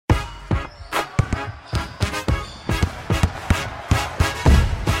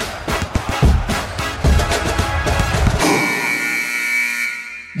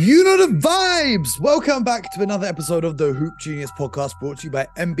You know the vibes! Welcome back to another episode of the Hoop Genius podcast brought to you by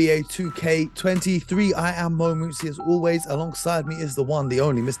NBA 2K23. I am Mo Mootsie as always. Alongside me is the one, the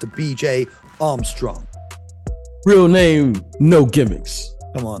only Mr. BJ Armstrong. Real name, no gimmicks.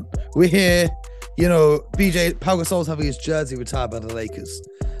 Come on. We're here. You know, BJ, Pau Gasol's having his jersey retired by the Lakers.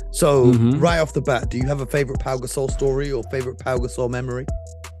 So, right off the bat, do you have a favorite Pau Gasol story or favorite Pau Gasol memory?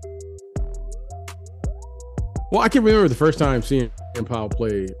 Well, I can remember the first time seeing Pau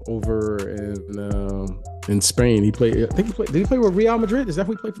play over in Spain. He played. I think he played. Did he play with Real Madrid? Is that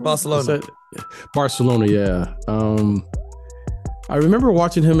who he played for? Barcelona. Barcelona, yeah. I remember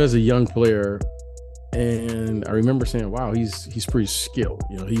watching him as a young player, and I remember saying, "Wow, he's pretty skilled."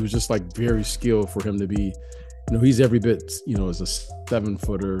 You know, he was just like very skilled for him to be. You know, he's every bit, you know, as a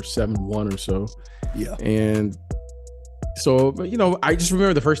 7-footer, 7'1" or so. Yeah. And so, but, you know, I just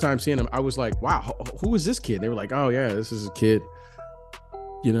remember the first time seeing him, I was like, wow, who is this kid? They were like, oh, yeah, this is a kid,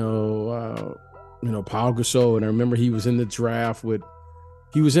 you know, Pau Gasol. And I remember he was in that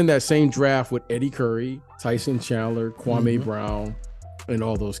same draft with Eddie Curry, Tyson Chandler, Kwame Brown, and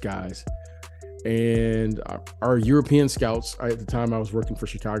all those guys. And our European scouts, at the time I was working for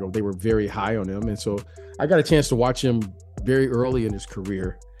Chicago, they were very high on him. And so I got a chance to watch him very early in his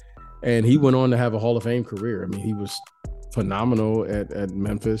career. And he went on to have a Hall of Fame career. I mean, he was phenomenal at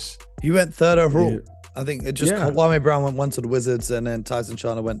Memphis. He went third overall. I think it just Kwame Brown went one to the Wizards, and then Tyson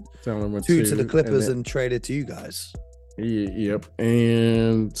Chandler went two to the Clippers and traded to you guys. Yep.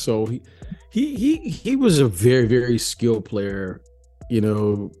 And so he was a very, very skilled player, you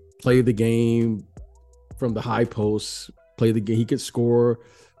know, played the game from the high post, played the game. He could score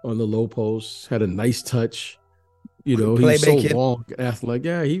on the low post, had a nice touch. You know, he was so long, athletic.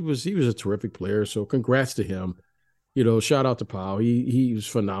 Yeah, he was a terrific player. So congrats to him. You know, shout out to Pau. He was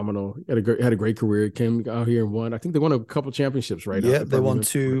phenomenal. Had a great career. Came out here and won. I think they won a couple championships, right? Yeah, they won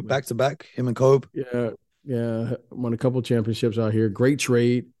 2 back to back. Him and Kobe. Yeah, won a couple championships out here. Great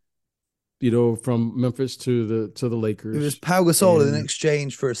trade. You know, from Memphis to the Lakers. It was Pau Gasol in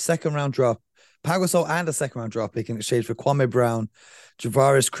exchange for a second-round draft. Pau Gasol and a second-round draft pick in exchange for Kwame Brown,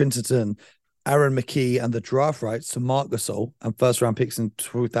 Javaris Crittenton, Aaron McKee, and the draft rights to Marc Gasol and first-round picks in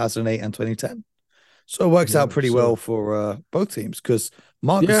 2008 and 2010. So it works out pretty well for both teams because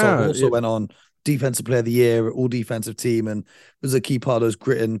Marc Gasol also went on Defensive Player of the Year, all-defensive team, and was a key part of those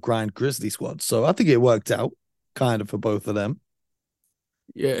grit and grind Grizzly squads. So I think it worked out kind of for both of them.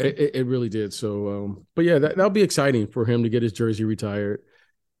 Yeah, it really did. So, but yeah, that'll be exciting for him to get his jersey retired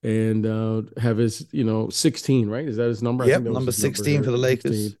and have his, 16, right? Is that his number? Yep, number 16 for the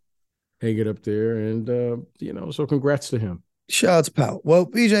Lakers. Hang it up there. And, so congrats to him. Shout out to Pau. Well,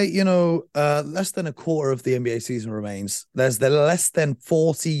 BJ, less than a quarter of the NBA season remains. There's less than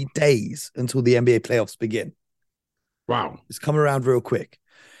 40 days until the NBA playoffs begin. Wow. It's coming around real quick.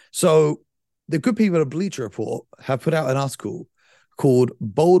 So the good people at Bleacher Report have put out an article called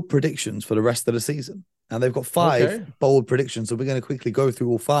Bold Predictions for the rest of the season. And they've got 5 bold predictions. So we're going to quickly go through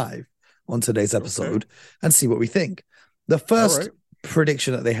all 5 on today's episode and see what we think. The first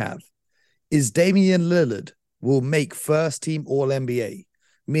prediction that they have is Damian Lillard will make first team All-NBA,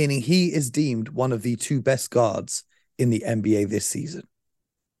 meaning he is deemed one of the 2 best guards in the NBA this season.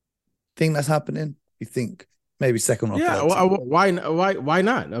 Think that's happening? You think maybe second or third? Why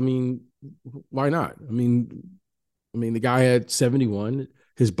not? I mean, why not? I mean, the guy had 71.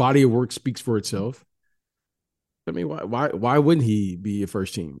 His body of work speaks for itself. I mean, why wouldn't he be a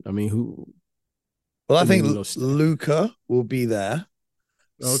first team? I mean, who? Well, I think Luka will be there.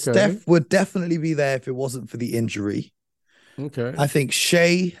 Okay. Steph would definitely be there if it wasn't for the injury. Okay. I think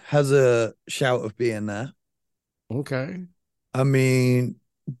Shea has a shout of being there. Okay. I mean,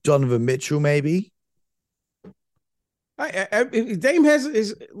 Donovan Mitchell, maybe. Dame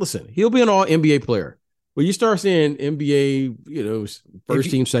listen, he'll be an all NBA player. When you start seeing NBA,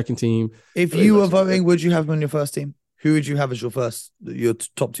 first team, second team. If you were voting, would you have him on your first team? Who would you have as your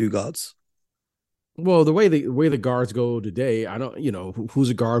top 2 guards? Well, the way the guards go today, I don't, who's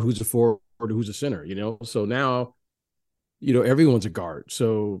a guard, who's a forward, who's a center, So now, everyone's a guard.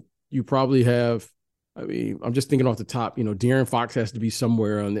 So you probably have, I mean, I'm just thinking off the top, De'Aaron Fox has to be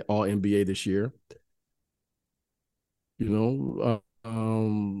somewhere on the All NBA this year.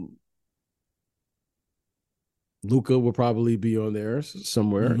 Luka will probably be on there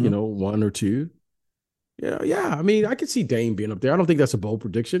somewhere, 1 or 2. Yeah. I mean, I could see Dame being up there. I don't think that's a bold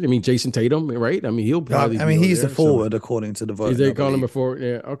prediction. I mean, Jason Tatum, right? I mean, he'll probably. I mean, he's the forward according to the vote. They call him a forward.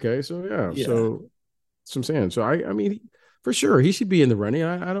 Yeah. Okay. So yeah. So that's what I'm saying. So I mean, for sure, he should be in the running.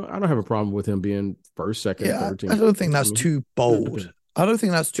 I don't have a problem with him being first, second, third team. I don't think that's too bold. I don't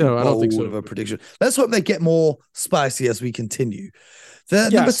think that's too bold I don't think so. of a prediction. Let's hope they get more spicy as we continue. The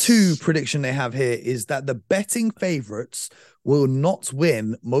number 2 prediction they have here is that the betting favorites will not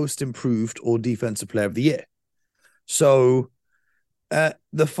win Most Improved or Defensive Player of the Year. So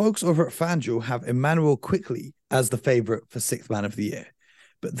the folks over at FanDuel have Emmanuel Quickley as the favorite for 6th Man of the Year,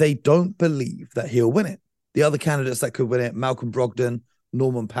 but they don't believe that he'll win it. The other candidates that could win it, Malcolm Brogdon,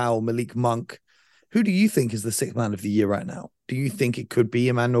 Norman Powell, Malik Monk. Who do you think is the 6th Man of the Year right now? Do you think it could be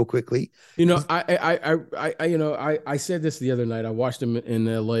Emmanuel Quickley? I said this the other night. I watched him in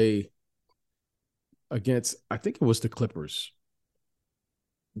LA against, I think it was the Clippers.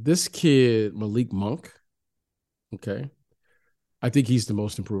 This kid, Malik Monk, okay, I think he's the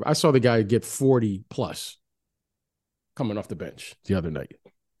most improved. I saw the guy get 40 plus coming off the bench the other night. I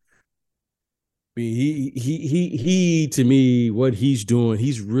mean, he to me, what he's doing,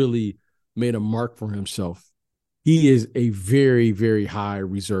 he's really made a mark for himself. He is a very, very high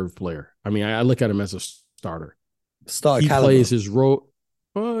reserve player. I mean, I look at him as a starter. He plays his role.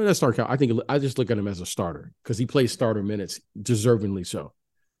 Well, that's star caliber. I just look at him as a starter because he plays starter minutes, deservingly so.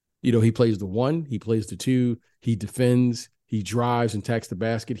 You know, he plays the 1, he plays the 2, he defends, he drives and attacks the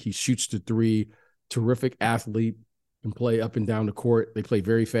basket, he shoots the 3. Terrific athlete, can play up and down the court. They play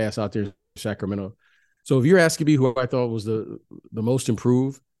very fast out there in Sacramento. So if you're asking me who I thought was the most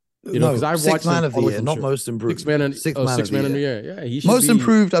improved, you know, because I've watched 6th Man of the Year, not most improved. 6th Man of the Year. Yeah, he should most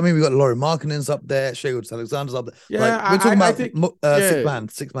improved. I mean, we got Lauri Markkanen's up there, Shai Gilgeous-Alexander's up there. Yeah, we're talking about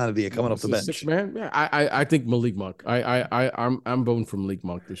 6th Man of the Year coming off the bench. 6th man. Yeah, I think Malik Monk. I'm voting for Malik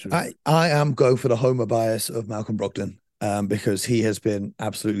Monk this year. I am going for the homer bias of Malcolm Brogdon because he has been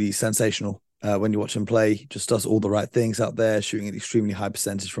absolutely sensational. When you watch him play, he just does all the right things out there, shooting an extremely high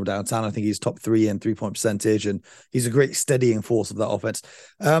percentage from downtown. I think he's top 3 in 3-point percentage, and he's a great steadying force of that offense.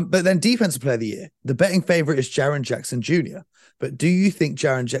 But then Defensive Player of the Year, the betting favorite is Jaren Jackson Jr. But do you think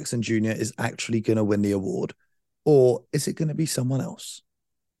Jaren Jackson Jr. is actually going to win the award, or is it going to be someone else?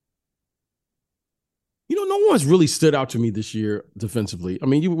 You know, no one's really stood out to me this year defensively. I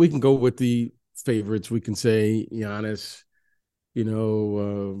mean, we can go with the favorites. We can say Giannis,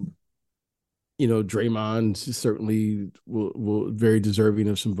 Draymond certainly will very deserving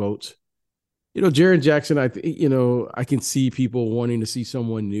of some votes. You know, Jaren Jackson, I can see people wanting to see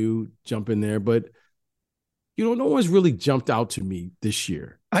someone new jump in there, but no one's really jumped out to me this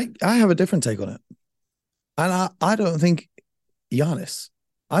year. I have a different take on it. And I don't think Giannis.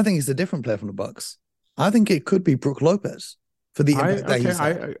 I think he's a different player from the Bucks. I think it could be Brook Lopez for the impact that he's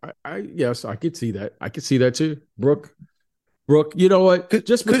had. Yes, I could see that. I could see that too. Brook, you know what?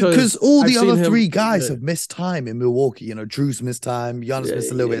 Just because all the other 3 guys have missed time in Milwaukee. You know, Drew's missed time. Giannis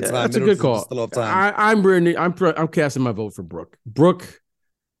missed a little bit of time. That's a good call. I'm casting my vote for Brook. Brook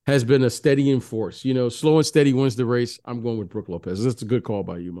has been a steadying force. You know, slow and steady wins the race. I'm going with Brook Lopez. That's a good call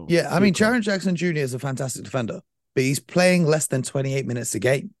by you, Mo. Yeah, I mean, Jaren Jackson Jr. is a fantastic defender, but he's playing less than 28 minutes a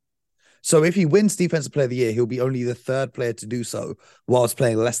game. So if he wins Defensive Player of the Year, he'll be only the 3rd player to do so whilst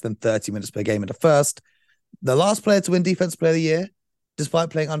playing less than 30 minutes per game in the first. The last player to win Defensive Player of the Year, despite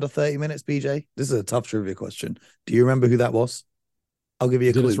playing under 30 minutes, BJ, this is a tough trivia question. Do you remember who that was? I'll give you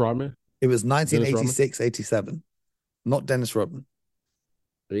a clue. Dennis Rodman? It was 1986-87, not Dennis Rodman.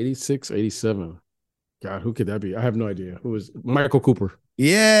 86-87. God, who could that be? I have no idea. Who is Michael Cooper?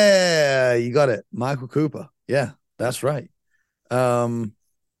 Yeah, you got it. Michael Cooper. Yeah, that's right.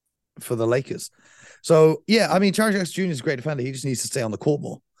 For the Lakers. So, yeah, I mean, Jaren Jackson Jr. is a great defender. He just needs to stay on the court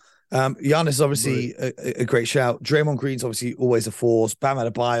more. Giannis is obviously a great shout. Draymond Green's obviously always a force. Bam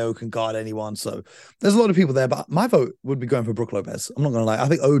Adebayo can guard anyone. So there's a lot of people there, but my vote would be going for Brook Lopez. I'm not going to lie. I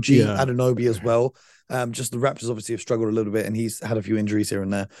think OG Anunoby as well. Just the Raptors obviously have struggled a little bit, and he's had a few injuries here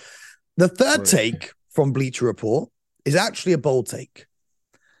and there. The third take from Bleacher Report is actually a bold take.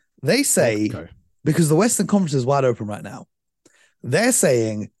 They say, because the Western Conference is wide open right now, they're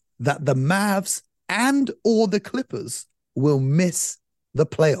saying that the Mavs and or the Clippers will miss the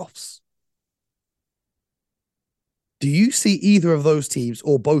playoffs. Do you see either of those teams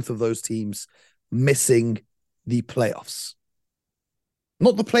or both of those teams missing the playoffs?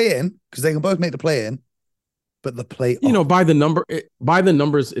 Not the play-in, because they can both make the play-in, but the play-off. You know, by the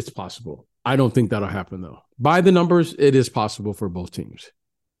numbers, it's possible. I don't think that'll happen, though. By the numbers, it is possible for both teams.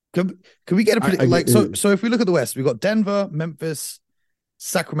 Can we get a prediction? So if we look at the West, we've got Denver, Memphis,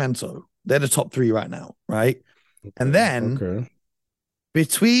 Sacramento. They're the top 3 right now, right? Okay, and then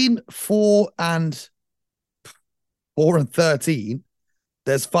between 4 and 13,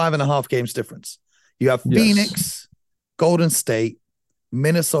 there's 5.5 games difference. You have Phoenix, Golden State,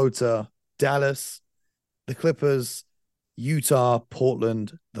 Minnesota, Dallas, the Clippers, Utah,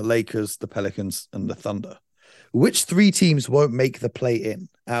 Portland, the Lakers, the Pelicans, and the Thunder. Which three teams won't make the play in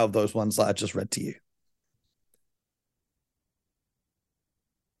out of those ones that I just read to you?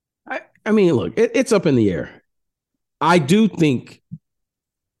 I mean, look, it's up in the air. I do think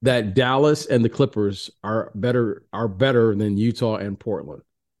that Dallas and the Clippers are better than Utah and Portland.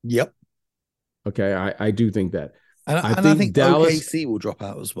 Yep. Okay, I do think that. And I think Dallas, OKC will drop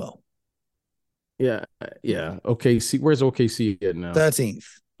out as well. Yeah. OKC, where's OKC at now? 13th.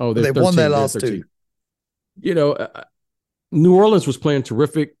 Oh, they've won their last two. You know, New Orleans was playing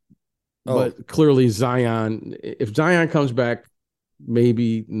terrific, but clearly Zion, if Zion comes back,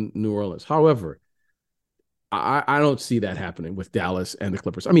 maybe New Orleans. However, I don't see that happening with Dallas and the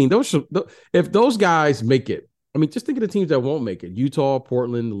Clippers. I mean, if those guys make it, I mean, just think of the teams that won't make it: Utah,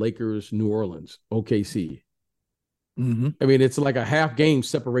 Portland, Lakers, New Orleans, OKC. Mm-hmm. I mean, it's like a half game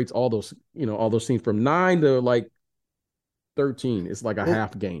separates all those teams from 9 to like 13. It's like a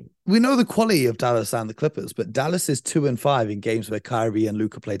half game. We know the quality of Dallas and the Clippers, but Dallas is 2-5 in games where Kyrie and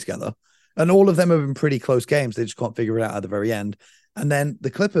Luka play together. And all of them have been pretty close games. They just can't figure it out at the very end. And then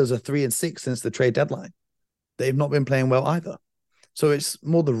the Clippers are 3-6 since the trade deadline. They've not been playing well either. So it's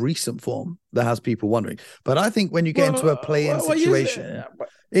more the recent form that has people wondering. But I think when you get into a play-in situation,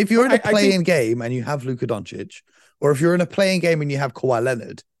 if you're in a play-in game and you have Luka Doncic, or if you're in a play-in game and you have Kawhi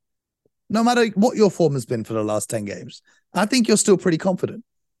Leonard, no matter what your form has been for the last 10 games, I think you're still pretty confident.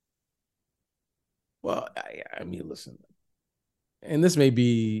 Well, I mean, listen, and this may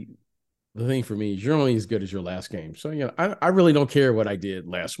be the thing for me, you're only as good as your last game. So, you know, I really don't care what I did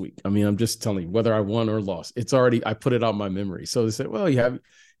last week. I mean, I'm just telling you whether I won or lost. It's already, I put it on my memory. So they said, well, you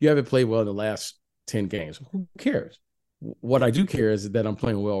haven't played well in the last 10 games. Who cares? What I do care is that I'm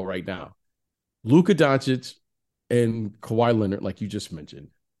playing well right now. Luka Doncic and Kawhi Leonard, like you just mentioned,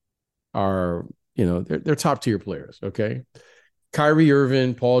 are, you know, they're top tier players. Okay. Kyrie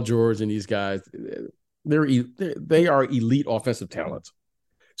Irving, Paul George, and these guys, they are elite offensive talents.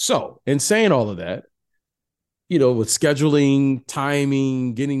 So, in saying all of that, you know, with scheduling,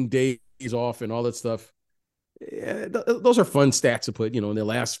 timing, getting days off, and all that stuff, those are fun stats to put. You know, in their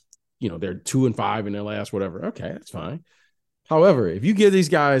last, you know, they're 2-5 in their last whatever. Okay, that's fine. However, if you give these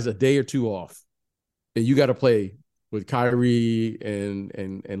guys a day or two off, and you got to play with Kyrie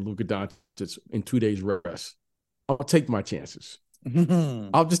and Luka Doncic in 2 days rest, I'll take my chances.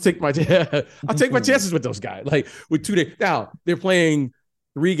 I'll take my chances with those guys. Like with 2 days. Now they're playing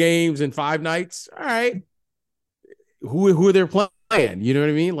 3 games in 5 nights. All right, who are they playing? You know what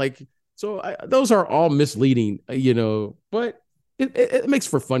I mean? Like, so those are all misleading. You know, but it makes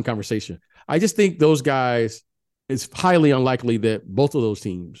for fun conversation. I just think those guys. It's highly unlikely that both of those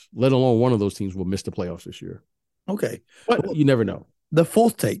teams, let alone one of those teams, will miss the playoffs this year. Okay, but you never know. The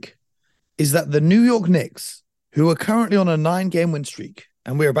fourth take is that the New York Knicks, who are currently on a 9-game win streak,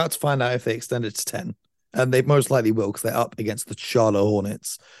 and we're about to find out if they extend it to 10, and they most likely will because they're up against the Charlotte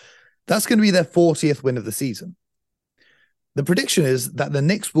Hornets. That's going to be their 40th win of the season. The prediction is that the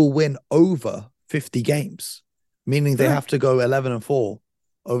Knicks will win over 50 games, meaning they have to go 11-4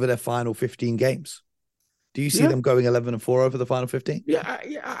 over their final 15 games. Do you see them going 11-4 over the final 15? Yeah,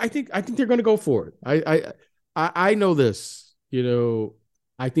 I think they're going to go for it. I know this. You know,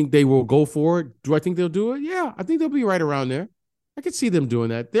 I think they will go for it. Do I think they'll do it? Yeah, I think they'll be right around there. I could see them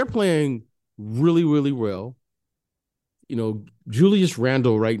doing that. They're playing really, really well. You know, Julius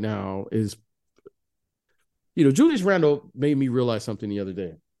Randle right now is, you know, Julius Randle made me realize something the other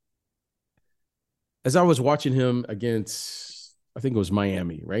day. As I was watching him against, I think it was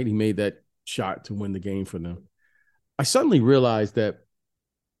Miami, right? He made that shot to win the game for them. I suddenly realized that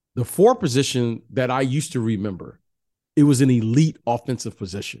the 4 position that I used to remember, it was an elite offensive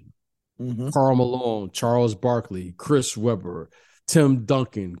position. Mm-hmm. Karl Malone, Charles Barkley, Chris Webber, Tim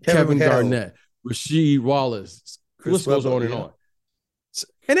Duncan, Kevin Garnett, Rasheed Wallace. List goes on and on.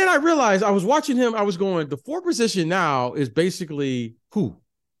 And then I realized I was watching him. I was going, the 4 position now is basically who?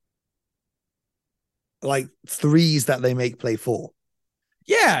 Like threes that they make play 4.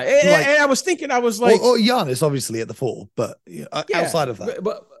 Yeah, and I was thinking, I was like, or Giannis obviously at the 4, but outside of that,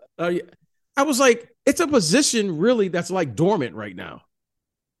 but I was like, it's a position really that's like dormant right now.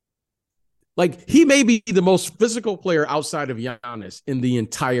 Like he may be the most physical player outside of Giannis in the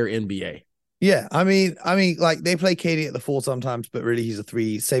entire NBA. Yeah, I mean, like they play KD at the 4 sometimes, but really he's a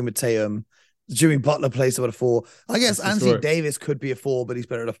 3. Same with Tatum. Jimmy Butler plays at a 4. I guess Anthony Davis could be a 4, but he's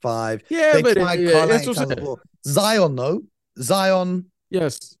better at a 5. Yeah, they Zion though. Zion.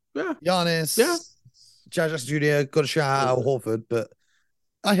 Yes. Yeah. Giannis. Yeah. Jackson Jr. Got to shout out Horford, but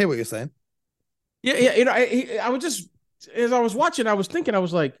I hear what you're saying. Yeah. You know, I was just, as I was watching, I was thinking, I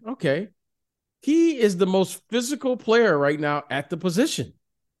was like, okay, he is the most physical player right now at the position.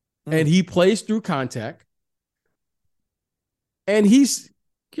 And he plays through contact. And he's,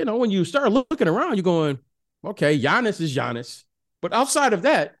 when you start looking around, you're going, okay, Giannis is Giannis. But outside of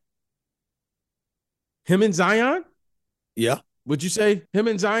that, him and Zion? Yeah. Would you say him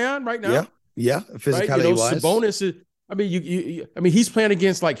and Zion right now? Yeah. Yeah. Physicality wise. Sabonis is, he's playing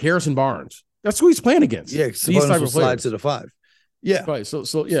against like Harrison Barnes. That's who he's playing against. Yeah, Sabonis will slide to the 5. Yeah. Right.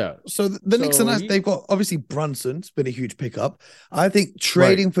 So yeah. So the Knicks are nice. They've got obviously Brunson's been a huge pickup. I think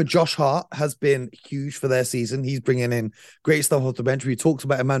trading for Josh Hart has been huge for their season. He's bringing in great stuff off the bench. We talked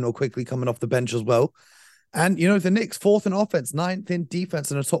about Emmanuel quickly coming off the bench as well. And, the Knicks 4th in offense, 9th in defense,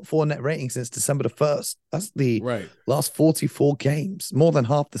 and a top 4 net rating since December the 1st. That's the last 44 games, more than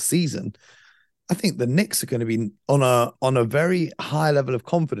half the season. I think the Knicks are going to be on a very high level of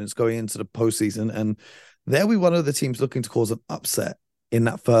confidence going into the postseason. And they'll be one of the teams looking to cause an upset in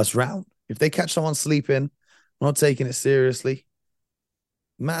that first round. If they catch someone sleeping, not taking it seriously,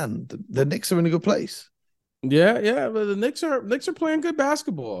 man, the Knicks are in a good place. Yeah, but the Knicks are playing good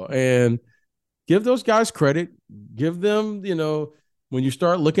basketball, and give those guys credit. Give them, when you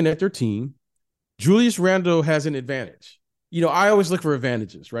start looking at their team, Julius Randle has an advantage. I always look for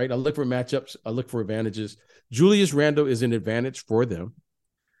advantages, right? I look for matchups. I look for advantages. Julius Randle is an advantage for them.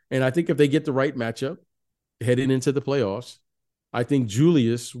 And I think if they get the right matchup heading into the playoffs, I think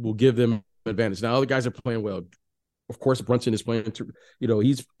Julius will give them advantage. Now, other guys are playing well. Of course, Brunson is playing,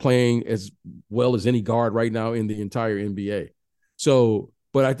 he's playing as well as any guard right now in the entire NBA. So,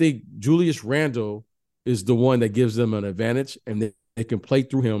 but I think Julius Randle is the one that gives them an advantage, and they can play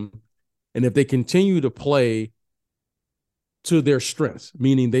through him. And if they continue to play to their strengths,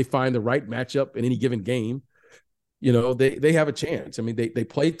 meaning they find the right matchup in any given game, they have a chance. I mean, they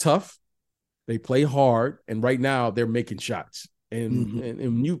play tough, they play hard, and right now they're making shots. And and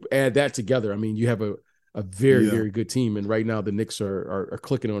when you add that together, I mean, you have a very, very good team. And right now the Knicks are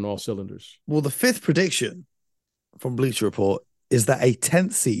clicking on all cylinders. Well, the 5th prediction from Bleacher Report is that a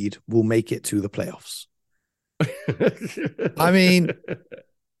 10th seed will make it to the playoffs. I mean,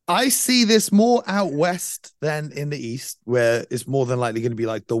 I see this more out west than in the East, where it's more than likely going to be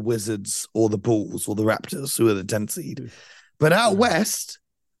like the Wizards or the Bulls or the Raptors, who are the 10th seed. But out west,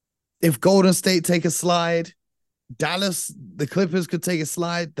 if Golden State take a slide, Dallas, the Clippers could take a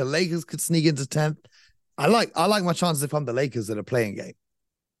slide, the Lakers could sneak into 10th. I like my chances if I'm the Lakers in a playing game.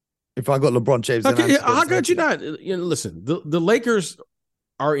 If I got LeBron James, how could you not? Listen, the Lakers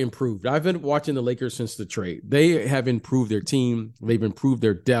are improved. I've been watching the Lakers since the trade. They have improved their team. They've improved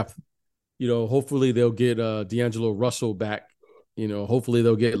their depth. Hopefully they'll get D'Angelo Russell back. Hopefully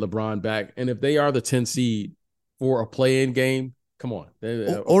they'll get LeBron back. And if they are the 10th seed for a play-in game, come on.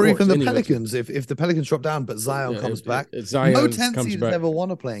 Or even the Pelicans. If the Pelicans drop down, but Zion comes back. Zion no 10th seed has ever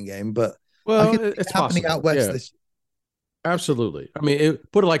won a playing game, but it's happening out west this year. Absolutely. I mean,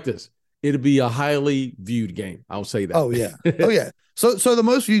 put it like this. It'll be a highly viewed game. I'll say that. Oh, yeah. So the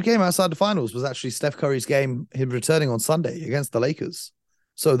most viewed game outside the finals was actually Steph Curry's game, him returning on Sunday against the Lakers.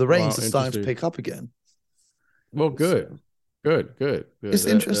 So the ratings are starting to pick up again. Well, good. It's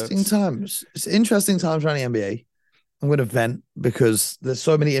interesting times. It's interesting times around the NBA. I'm going to vent because there's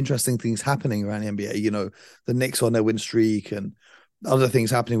so many interesting things happening around the NBA. The Knicks on their win streak and other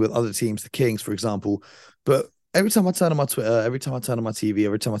things happening with other teams, the Kings, for example. But every time I turn on my Twitter, every time I turn on my TV,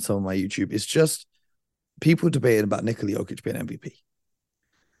 every time I turn on my YouTube, it's just people debating about Nikola Jokic being MVP.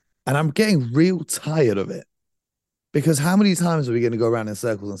 And I'm getting real tired of it because how many times are we going to go around in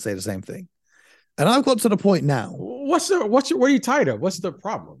circles and say the same thing? And I've got to the point now. What are you tired of? What's the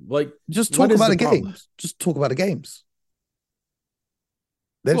problem? Like, just talk about the games. Just talk about the games.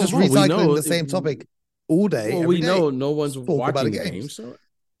 They're just recycling the same topic all day. Well, we know no one's watching the game. So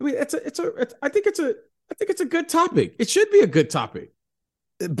I mean, I think it's a good topic. It should be a good topic.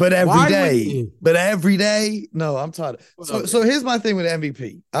 But every day, no, I'm tired. So here's my thing with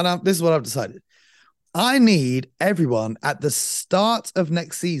MVP, and this is what I've decided. I need everyone at the start of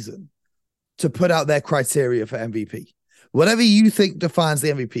next season to put out their criteria for MVP. Whatever you think defines the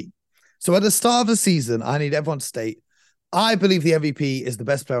MVP. So at the start of the season, I need everyone to state, I believe the MVP is the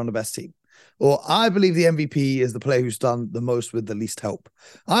best player on the best team. Or I believe the MVP is the player who's done the most with the least help.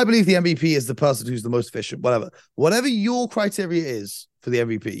 I believe the MVP is the person who's the most efficient, whatever. Whatever your criteria is for the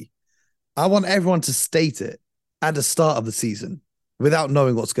MVP, I want everyone to state it at the start of the season without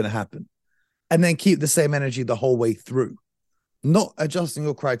knowing what's going to happen. And then keep the same energy the whole way through. Not adjusting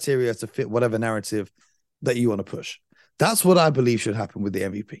your criteria to fit whatever narrative that you want to push. That's what I believe should happen with the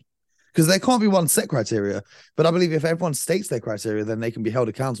MVP. Because there can't be one set criteria, but I believe if everyone states their criteria, then they can be held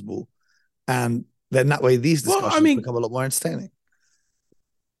accountable. And then that way these discussions become a lot more entertaining.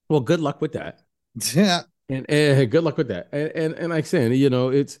 Well, good luck with that. Yeah. And good luck with that. And like I said,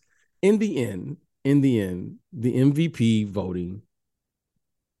 it's in the end, in the end, the MVP voting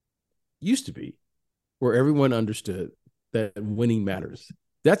used to be where everyone understood that winning matters.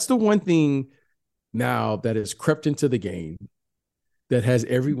 That's the one thing now that has crept into the game that has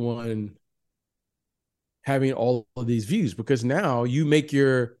everyone having all of these views, because now you make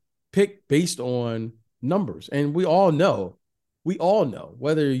your pick based on numbers. And we all know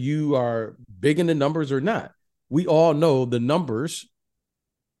whether you are big in the numbers or not, we all know the numbers,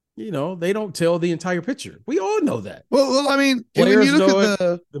 they don't tell the entire picture. We all know that. Well, I mean, players when you look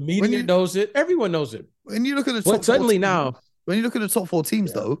at the media knows it. Everyone knows it. When you look at the top when you look at the top four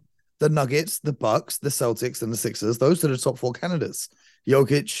teams, though, the Nuggets, the Bucks, the Celtics, and the Sixers, those are the top four candidates.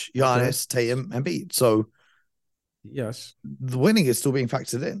 Jokic, Giannis, Tatum, and Embiid. So, yes, the winning is still being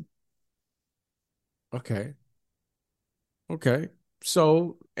factored in. Okay.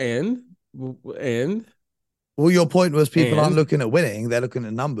 So, and well, your point was people aren't looking at winning; they're looking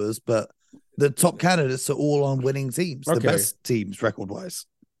at numbers. But the top candidates are all on winning teams, the best teams record-wise.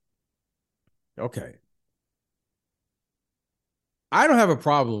 Okay. I don't have a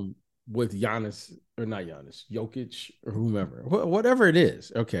problem with Giannis or not Giannis, Jokic or whomever, whatever it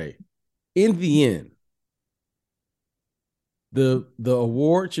is. Okay. In the end, the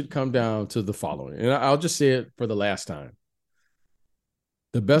award should come down to the following, and I'll just say it for the last time.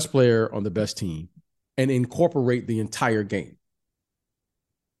 The best player on the best team, and incorporate the entire game.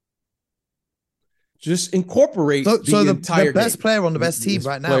 Just incorporate the entire game. The best player on the best team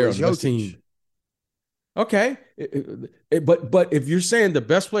right now is Jokic. Okay. But if you're saying the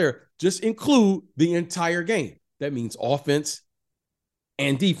best player, just include the entire game. That means offense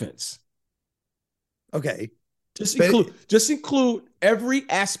and defense. Okay. Just include every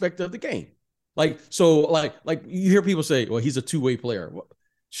aspect of the game. Like you hear people say, well, he's a two-way player.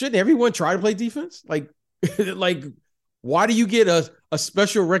 Shouldn't everyone try to play defense? Like why do you get a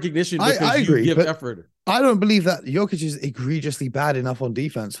special recognition because you give effort? I don't believe that Jokic is egregiously bad enough on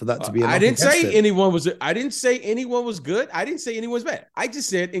defense for that to be. I didn't say anyone was. I didn't say anyone was good. I didn't say anyone was bad. I just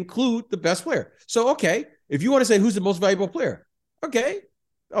said include the best player. So okay, if you want to say who's the most valuable player, okay,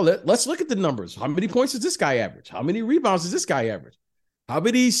 let's look at the numbers. How many points does this guy average? How many rebounds does this guy average? How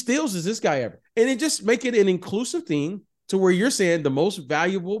many steals does this guy average? And then just make it an inclusive thing to where you're saying the most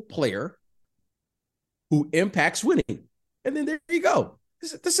valuable player who impacts winning. And then there you go.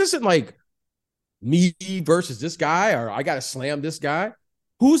 This isn't like me versus this guy, or I got to slam this guy.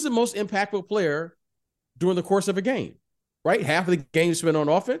 Who's the most impactful player during the course of a game, right? Half of the game spent on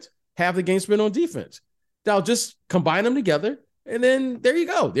offense, half the game spent on defense. Now just combine them together, and then there you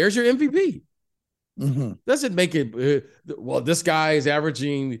go. There's your MVP. Mm-hmm. Doesn't make it, well, this guy is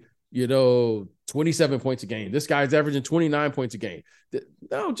averaging, 27 points a game. This guy's averaging 29 points a game.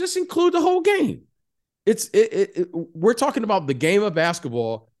 No, just include the whole game. We're talking about the game of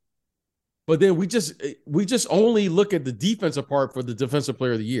basketball, but then we just only look at the defensive part for the defensive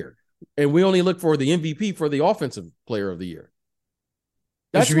player of the year, and we only look for the MVP for the offensive player of the year.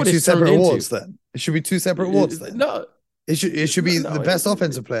 That's what it's turned into. Then it should be two separate awards. Then no, it should be the best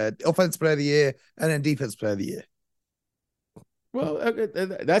offensive player of the year, and then defense player of the year. Well,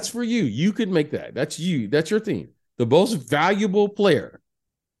 that's for you. You could make that. That's you. That's your theme. The most valuable player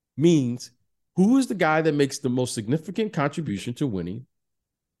means who is the guy that makes the most significant contribution to winning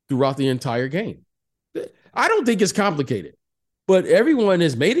throughout the entire game. I don't think it's complicated, but everyone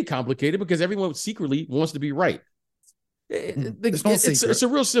has made it complicated because everyone secretly wants to be right. It's not secret. It's a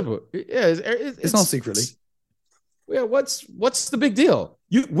real simple. Yeah, it's not secretly. Yeah, what's the big deal?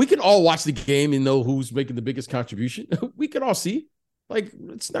 We can all watch the game and know who's making the biggest contribution. We can all see. Like,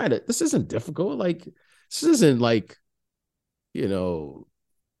 this isn't difficult. Like, this isn't like,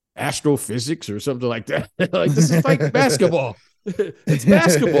 astrophysics or something like that. Like, this is like basketball. It's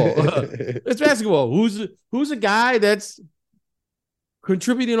basketball. It's basketball. Who's a guy that's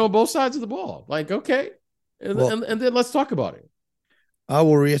contributing on both sides of the ball? Like, okay. And then let's talk about it. I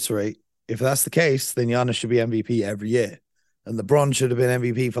will reiterate, if that's the case, then Giannis should be MVP every year. And LeBron should have been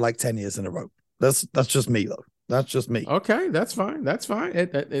MVP for like 10 years in a row. That's just me, though. That's just me. Okay, that's fine. That's fine.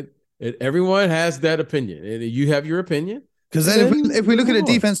 Everyone has that opinion. And you have your opinion. Because then if we look at the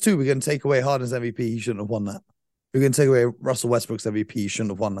defense too, we're going to take away Harden's MVP. He shouldn't have won that. We're going to take away Russell Westbrook's MVP. He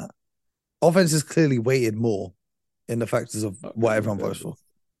shouldn't have won that. Offense is clearly weighted more in the factors of what everyone votes for.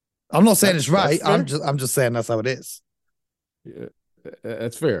 I'm not saying it's right. I'm just saying that's how it is. Yeah,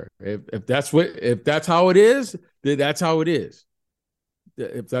 that's fair. If that's how it is, then that's how it is.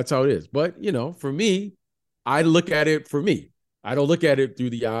 If that's how it is. But for me, I look at it for me. I don't look at it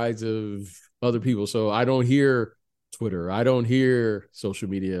through the eyes of other people. So I don't hear Twitter. I don't hear social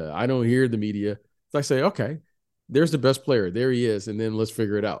media. I don't hear the media. So I say, okay, there's the best player. There he is. And then let's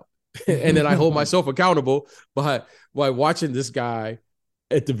figure it out. And then I hold myself accountable by watching this guy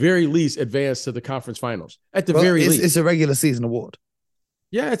at the very least advance to the conference finals. At the very least. It's a regular season award.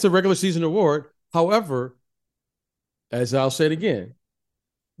 Yeah, it's a regular season award. However, as I'll say it again,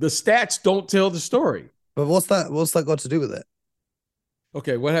 the stats don't tell the story. But what's that got to do with it?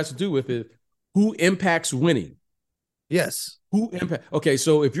 Okay, what has to do with it? Who impacts winning? Yes. Okay,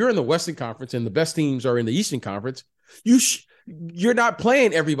 so if you're in the Western Conference and the best teams are in the Eastern Conference, you're not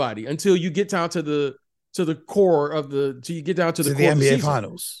playing everybody until you get down to the core of the till you get down to the core NBA of the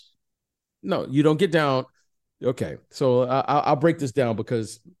Finals. No, you don't get down. Okay, so I'll break this down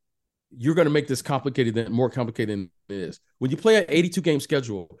because you're going to make this more complicated than it is. When you play an 82-game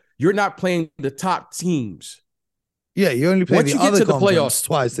schedule, you're not playing the top teams. Yeah, you only play the other playoffs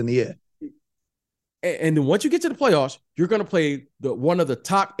twice in the year. And then once you get to the playoffs, you're going to play one of the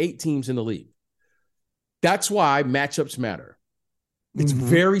top 8 teams in the league. That's why matchups matter. It's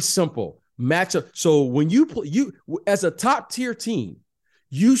very simple. Matchup. So when you as a top tier team,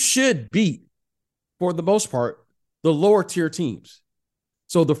 you should beat, for the most part, the lower tier teams.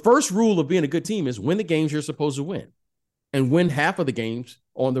 So the first rule of being a good team is win the games you're supposed to win and win half of the games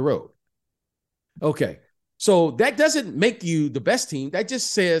on the road. Okay. So that doesn't make you the best team. That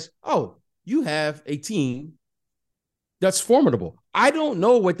just says, oh, you have a team that's formidable. I don't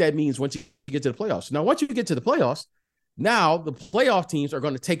know what that means once you get to the playoffs. Now, once you get to the playoffs, now the playoff teams are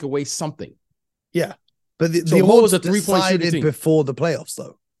going to take away something. Yeah. But the awards decided before the playoffs,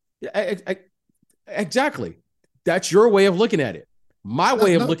 though. Yeah, exactly. That's your way of looking at it. My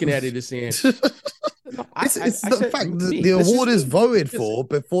way of looking at it is saying... it's the fact that the award is voted for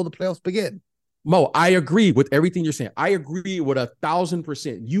before the playoffs begin. Mo, I agree with everything you're saying. I agree with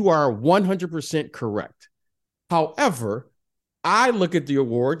 1,000%. You are 100% correct. However, I look at the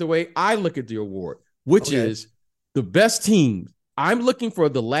award the way I look at the award, which is the best team. I'm looking for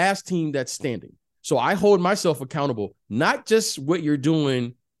the last team that's standing. So I hold myself accountable, not just what you're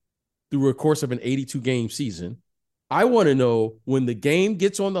doing through a course of an 82-game season. I want to know when the game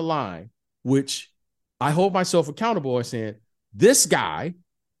gets on the line, which I hold myself accountable and saying, this guy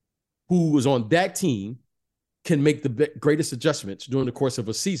who was on that team can make the greatest adjustments during the course of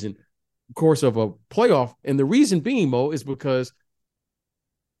a season, course of a playoff. And the reason being, Mo, is because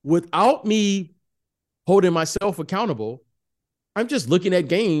without me holding myself accountable, I'm just looking at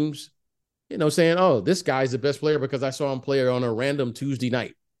games, saying, oh, this guy's the best player because I saw him play on a random Tuesday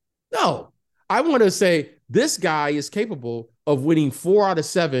night. No, I want to say this guy is capable of winning 4 out of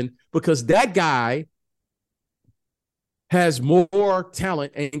 7 because that guy has more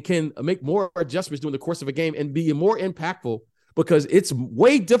talent and can make more adjustments during the course of a game and be more impactful because it's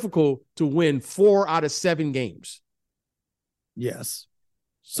way difficult to win 4 out of 7 games. Yes.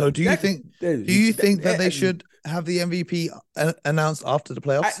 So do you think that they should have the MVP announced after the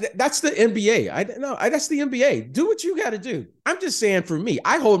playoffs? That's the NBA. That's the NBA. Do what you got to do. I'm just saying for me,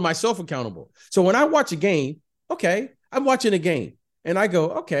 I hold myself accountable. So when I watch a game, okay, I'm watching a game and I go,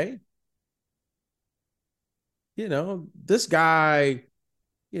 okay, this guy,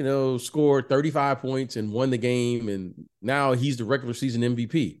 scored 35 points and won the game, and now he's the regular season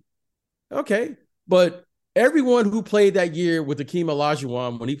MVP. Okay, but everyone who played that year with Akeem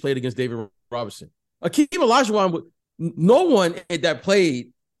Olajuwon when he played against David Robinson, no one that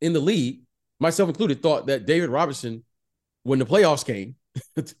played in the league, myself included, thought that David Robinson, when the playoffs came,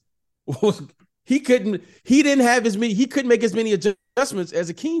 he couldn't make as many adjustments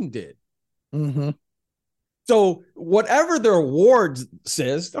as Akeem did. Mm-hmm. So whatever the award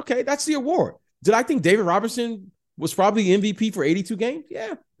says, okay, that's the award. Did I think David Robinson was probably MVP for 82 games?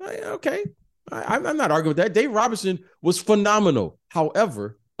 Yeah, okay. I'm not arguing with that. David Robinson was phenomenal.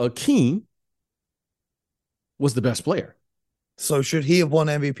 However, Akeem was the best player. So should he have won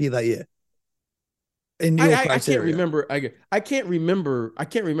MVP that year? In your criteria? I can't remember. I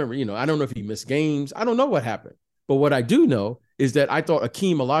can't remember. I don't know if he missed games. I don't know what happened. But what I do know is that I thought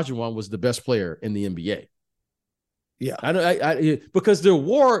Akeem Olajuwon was the best player in the NBA. Yeah, because the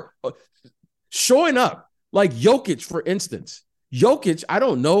award showing up, like Jokic, for instance. Jokic, I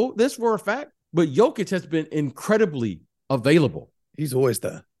don't know this for a fact, but Jokic has been incredibly available. He's always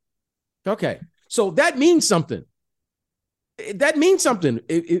there. Okay, so that means something. That means something.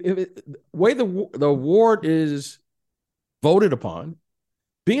 Way the award is voted upon,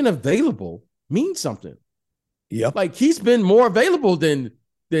 being available means something. Yeah, like he's been more available than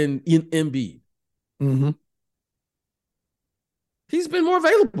Embiid. Mm-hmm. He's been more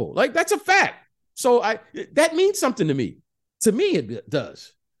available. Like, that's a fact. So that means something to me. To me, it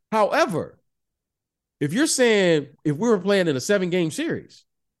does. However, if you're saying if we were playing in a 7-game series,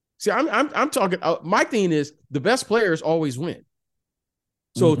 see, I'm talking. My thing is the best players always win.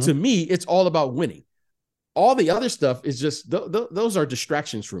 So to me, it's all about winning. All the other stuff is just those are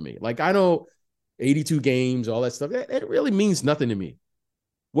distractions for me. Like I know 82 games, all that stuff. It really means nothing to me.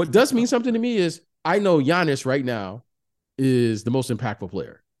 What does mean something to me is I know Giannis right now is the most impactful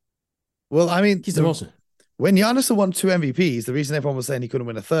player. Well, I mean, he's the most. When Giannis won 2 MVPs, the reason everyone was saying he couldn't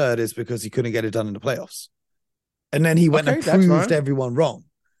win a third is because he couldn't get it done in the playoffs. And then he went and proved everyone wrong.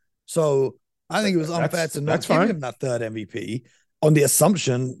 So I think it was unfair to not give him that third MVP on the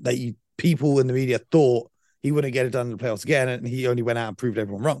assumption that people in the media thought he wouldn't get it done in the playoffs again, and he only went out and proved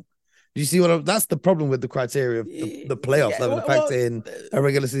everyone wrong. Do you see that's the problem with the criteria of the playoffs that would affect in a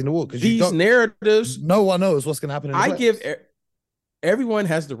regular season award? Because these narratives, no one knows what's going to happen in the playoffs. Everyone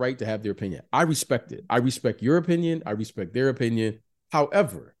has the right to have their opinion. I respect it. I respect your opinion. I respect their opinion.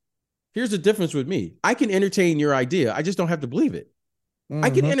 However, here's the difference with me. I can entertain your idea. I just don't have to believe it. I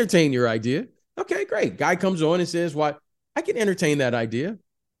can entertain your idea. Okay, great. Guy comes on and says, "Why?" I can entertain that idea.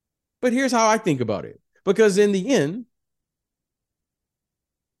 But here's how I think about it. Because in the end,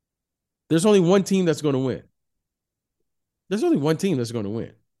 there's only one team that's going to win. There's only one team that's going to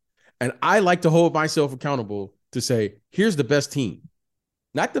win. And I like to hold myself accountable to say, here's the best team.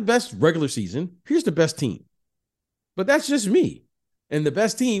 Not the best regular season. Here's the best team. But that's just me. And the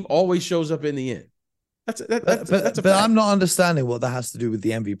best team always shows up in the end. That's a fact. I'm not understanding what that has to do with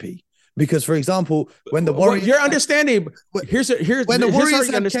the MVP. Because, for example, when the Warriors... You're understanding... when the Warriors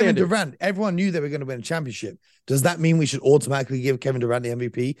had Kevin Durant, everyone knew they were going to win a championship. Does that mean we should automatically give Kevin Durant the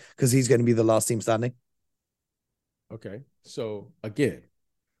MVP because he's going to be the last team standing? Okay. So, again,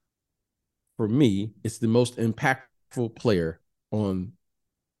 for me, it's the most impactful player on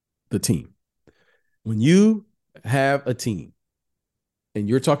the team. When you have a team and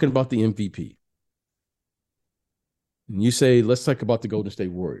you're talking about the MVP, and you say, let's talk about the Golden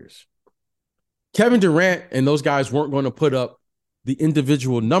State Warriors. Kevin Durant and those guys weren't going to put up the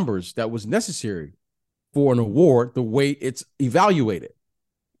individual numbers that was necessary for an award the way it's evaluated.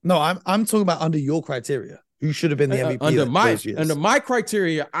 No, I'm talking about under your criteria. Who should have been the MVP? Under my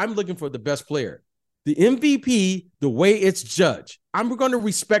criteria, I'm looking for the best player. The MVP, the way it's judged, I'm going to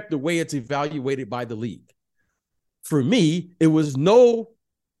respect the way it's evaluated by the league. For me, it was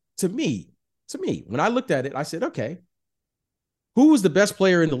to me, when I looked at it, I said, okay, who was the best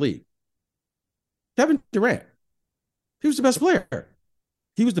player in the league? Kevin Durant. He was the best player.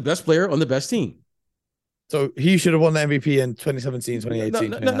 He was the best player on the best team. So he should have won the MVP in 2017,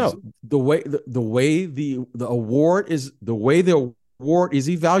 2018. No. The way the award is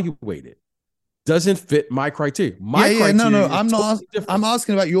evaluated doesn't fit my criteria. I'm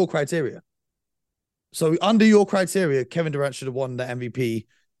asking about your criteria. So under your criteria, Kevin Durant should have won the MVP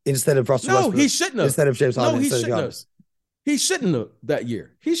instead of Russell Westbrook. No, he shouldn't have. Instead of James Harden. No, he shouldn't have. He shouldn't have that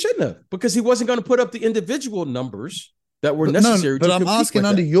year. He shouldn't have because he wasn't going to put up the individual numbers that were necessary. But I'm asking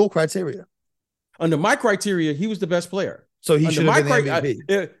under your criteria. Under my criteria, he was the best player. So he should have been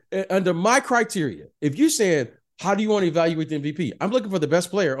the MVP. Under my criteria, if you're saying, how do you want to evaluate the MVP? I'm looking for the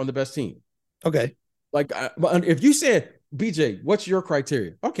best player on the best team. Okay. Like, if you said, BJ, what's your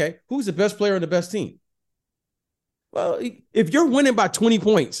criteria? Okay, who's the best player on the best team? Well, if you're winning by 20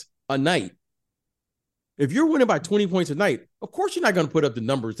 points a night, of course you're not going to put up the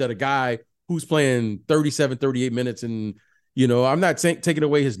numbers that a guy who's playing 37, 38 minutes and, I'm not taking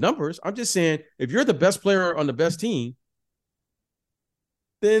away his numbers. I'm just saying if you're the best player on the best team,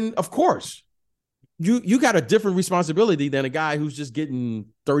 then of course you got a different responsibility than a guy who's just getting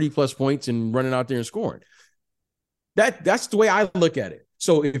 30 plus points and running out there and scoring. That's the way I look at it.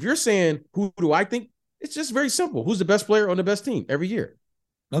 So if you're saying, who do I think? It's just very simple. Who's the best player on the best team every year?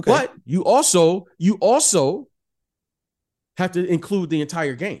 Okay. But you also have to include the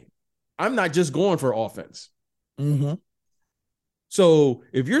entire game. I'm not just going for offense. Mm-hmm. So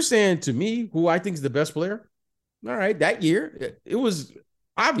if you're saying to me who I think is the best player, all right, that year, it was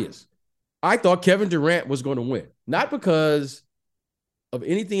obvious. I thought Kevin Durant was going to win, not because of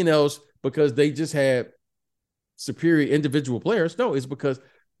anything else, because they just had superior individual players. No, it's because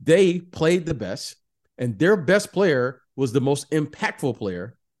they played the best, and their best player was the most impactful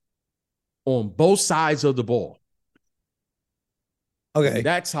player on both sides of the ball. Okay. And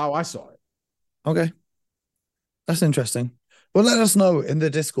that's how I saw it. Okay. That's interesting. Well, let us know in the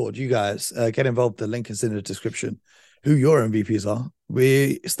Discord. You guys get involved. The link is in the description. Who your MVPs are.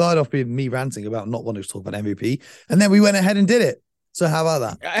 We started off with me ranting about not wanting to talk about MVP, and then we went ahead and did it. So how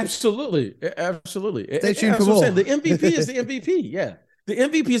about that? Absolutely. Stay tuned for more. The MVP is the MVP. Yeah. The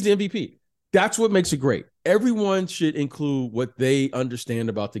MVP is the MVP. That's what makes it great. Everyone should include what they understand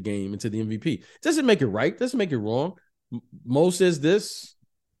about the game into the MVP. It doesn't make it right. Doesn't make it wrong. Mo says this.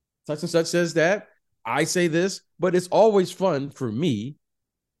 Such and such says that. I say this. But it's always fun for me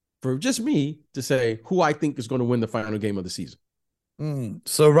for just me to say who I think is going to win the final game of the season.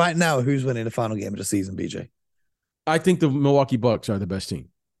 So right now, who's winning the final game of the season, BJ? I think the Milwaukee Bucks are the best team.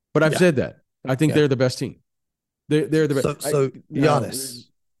 But I've said that. I think they're the best team. They're the best. So Giannis.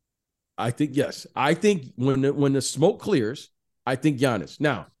 I think, yes. I think when the smoke clears, I think Giannis.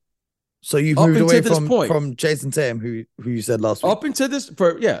 Now, so you've moved away from Jason Tatum, who you said last week. Up until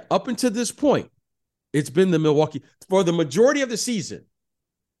this point, it's been the Milwaukee for the majority of the season.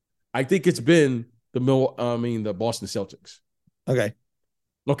 I think it's been the Boston Celtics.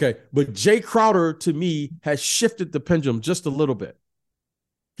 Okay, but Jay Crowder to me has shifted the pendulum just a little bit.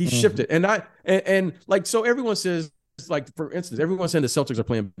 He shifted, and so everyone says, like, for instance, everyone's saying the Celtics are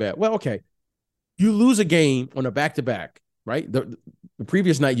playing bad. Well, okay, you lose a game on a back-to-back, right? The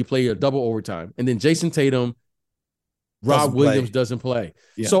previous night you play a double overtime, and then Jason Tatum, Rob Williams doesn't play.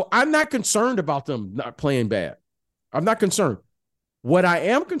 Yeah. So I'm not concerned about them not playing bad. I'm not concerned. What I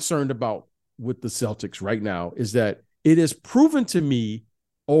am concerned about with the Celtics right now is that it is proven to me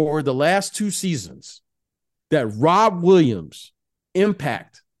over the last 2 seasons that Rob Williams'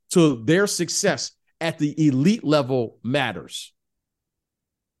 impact to their success at the elite level matters.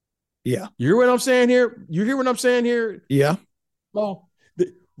 Yeah. You hear what I'm saying here? You hear what I'm saying here? Yeah. Well,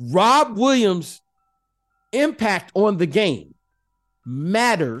 Rob Williams' impact on the game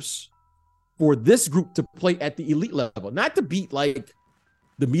matters for this group to play at the elite level, not to beat like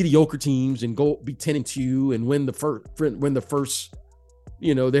the mediocre teams and go be 10-2 and win the first,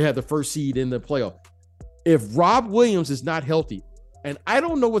 they have the first seed in the playoff. If Rob Williams is not healthy, and I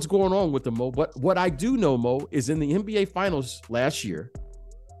don't know what's going on with him, Mo, but what I do know, Mo, is in the NBA Finals last year,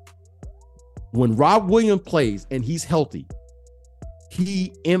 when Rob Williams plays and he's healthy,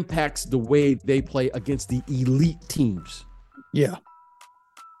 he impacts the way they play against the elite teams. Yeah.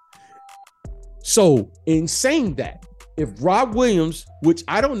 So in saying that, if Rob Williams, which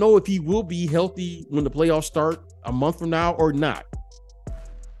I don't know if he will be healthy when the playoffs start a month from now or not,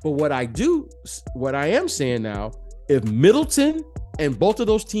 but what I am saying now, if Middleton and both of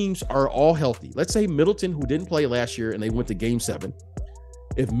those teams are all healthy, let's say Middleton, who didn't play last year and they went to Game 7,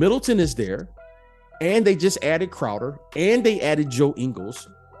 if Middleton is there and they just added Crowder and they added Joe Ingles,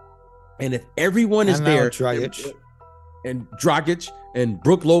 and if everyone is there, Dragic and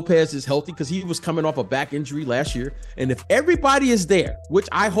Brook Lopez is healthy because he was coming off a back injury last year, and if everybody is there, which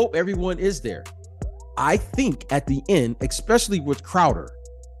I hope everyone is there, I think at the end, especially with Crowder,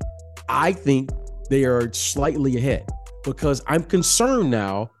 I think they are slightly ahead because I'm concerned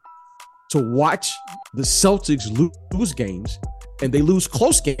now to watch the Celtics lose games, and they lose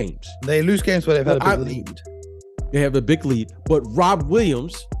close games. They lose games where they've had a big lead. They have a big lead, but Rob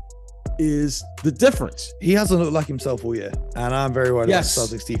Williams is the difference. He hasn't looked like himself all year, and I'm very worried about the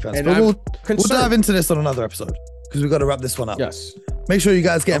Celtics defense. And but we'll dive into this on another episode because we've got to wrap this one up. Yes. Make sure you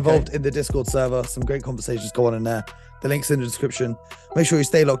guys get involved in the Discord server. Some great conversations go on in there. The link's in the description. Make sure you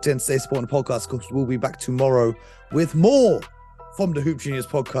stay locked in, stay supporting the podcast because we'll be back tomorrow with more from the Hoop Genius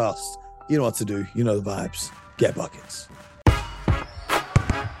podcast. You know what to do. You know the vibes. Get buckets.